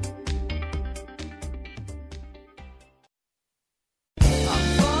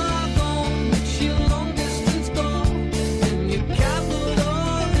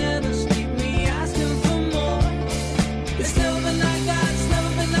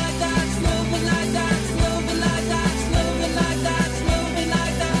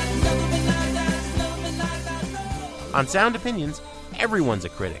 On Sound Opinions, everyone's a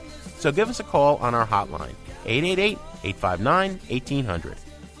critic. So give us a call on our hotline, 888-859-1800.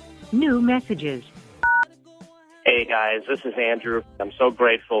 New messages. Hey guys, this is Andrew. I'm so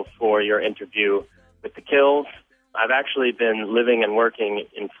grateful for your interview with the Kills. I've actually been living and working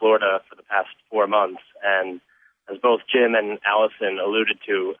in Florida for the past 4 months, and as both Jim and Allison alluded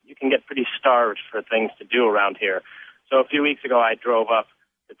to, you can get pretty starved for things to do around here. So a few weeks ago, I drove up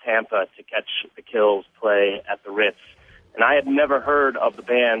to Tampa to catch the Kills play at the Ritz, and I had never heard of the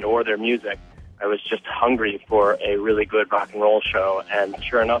band or their music. I was just hungry for a really good rock and roll show, and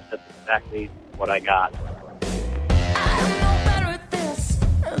sure enough, that's exactly what I got.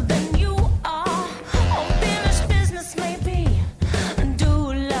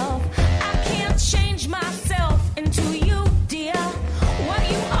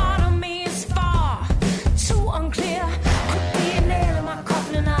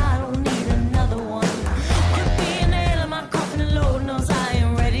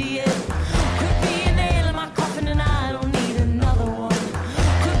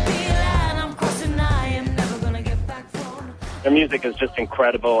 Their music is just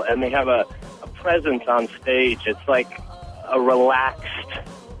incredible, and they have a presence on stage. It's like a relaxed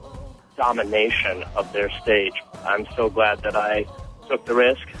domination of their stage. I'm so glad that I took the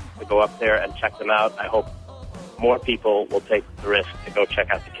risk to go up there and check them out. I hope more people will take the risk to go check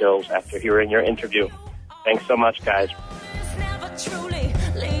out the Kills after hearing your interview. Thanks so much, guys.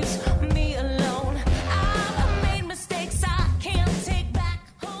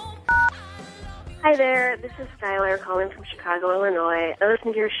 Hi, Hi there, this is Skylar calling from Chicago, Illinois. I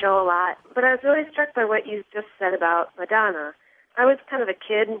listen to your show a lot, but I was really struck by what you just said about Madonna. I was kind of a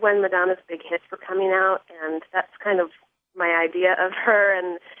kid when Madonna's big hits were coming out, and that's kind of my idea of her.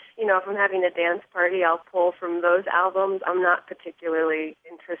 And, you know, if I'm having a dance party, I'll pull from those albums. I'm not particularly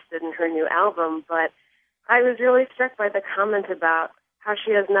interested in her new album, but I was really struck by the comment about how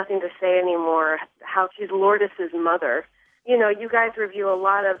she has nothing to say anymore, how she's Lourdes's mother. You know, you guys review a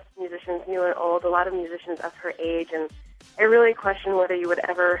lot of musicians, new and old, a lot of musicians of her age, and I really question whether you would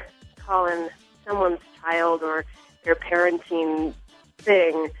ever call in someone's child or their parenting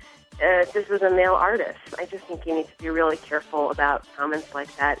thing. This was a male artist. I just think you need to be really careful about comments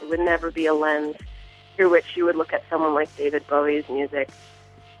like that. It would never be a lens through which you would look at someone like David Bowie's music.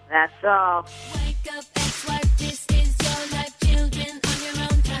 That's all. Wake up, ex-wife, this is your life. Children on your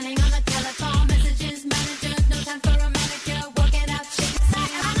own, turning on the telephone. Messages, manager, no time for a manicure. Working out, shit,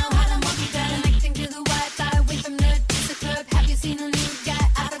 I know how to multitask. Connecting to the Wi-Fi, away from nerd to the club. Have you seen a new guy?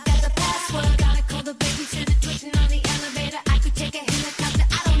 I forgot the password. Gotta call the babysitter, twitching on the elevator. I could take a helicopter,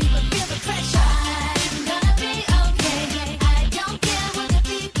 I don't even feel the pressure. I'm gonna be okay. I don't care what the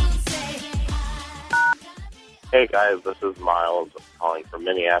people say. Hey guys, this is Miles calling from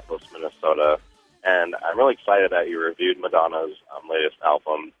Minneapolis, Minnesota, and I'm really excited that you reviewed Madonna's latest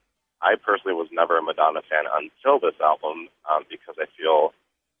album. I personally was never a Madonna fan until this album because I feel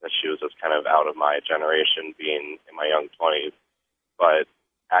that she was just kind of out of my generation being in my young 20s. But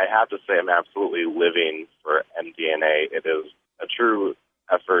I have to say I'm absolutely living for MDNA. It is a true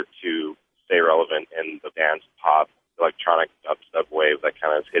effort to stay relevant in the dance pop, electronic dubstep wave that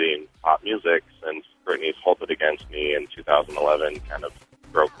kind of is hitting pop music since Britney's Hold It Against Me in 2011 kind of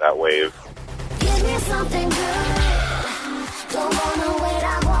broke that wave. Give me something good. Don't wanna wait,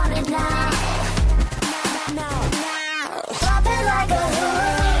 I want it now. Now. Drop it like a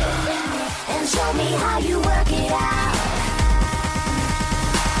hood and show me how you work it out.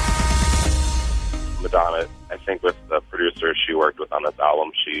 Madonna, I think with the producers she worked with on this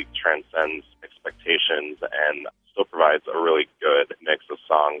album, she transcends expectations and still provides a really good mix of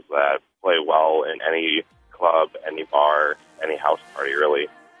songs that play well in any club, any bar, any house party, really.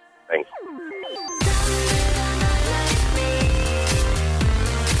 Thanks.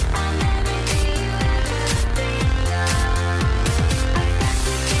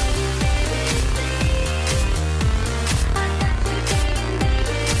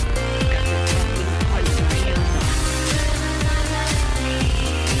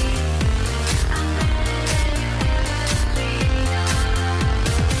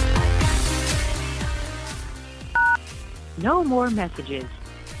 No more messages.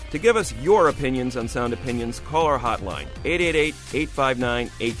 To give us your opinions on Sound Opinions, call our hotline,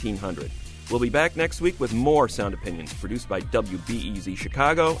 888-859-1800. We'll be back next week with more Sound Opinions, produced by WBEZ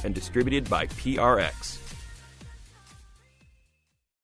Chicago and distributed by PRX.